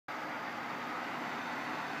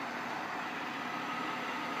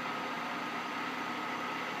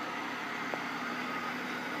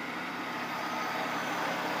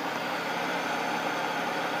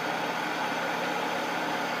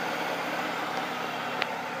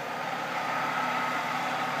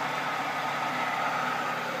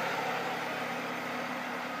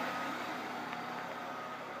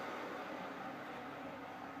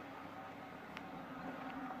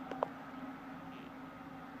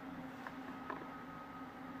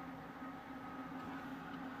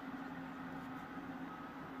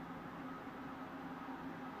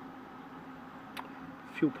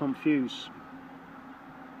fuel pump fuse.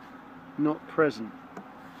 Not present.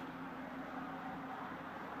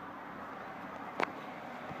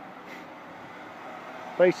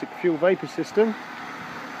 Basic fuel vapour system.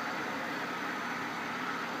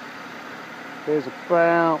 There's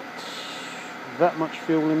about that much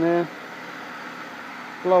fuel in there.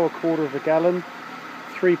 Below 1/4 gallon.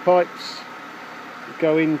 3 pipes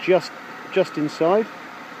go in just inside.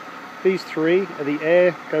 These 3 are the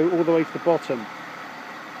air, go all the way to the bottom.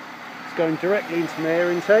 It's going directly into my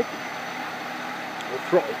air intake, or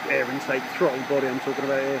throttle air intake, throttle body I'm talking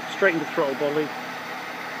about here, straight into throttle body.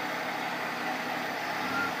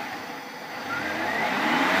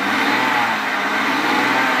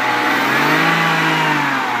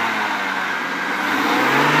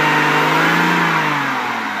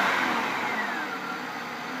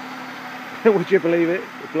 Would you believe it?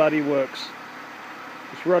 It bloody works.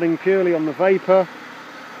 It's running purely on the vapour.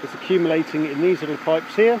 It's accumulating in these little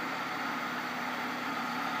pipes here.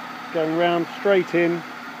 Going round straight in,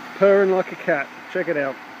 purring like a cat. Check it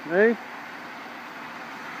out, eh?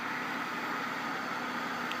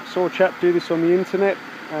 Saw a chap do this on the internet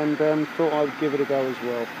and thought I would give it a go as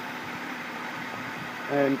well.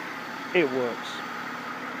 And it works.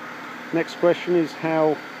 Next question is,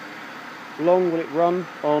 how long will it run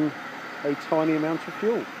on a tiny amount of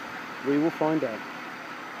fuel? We will find out.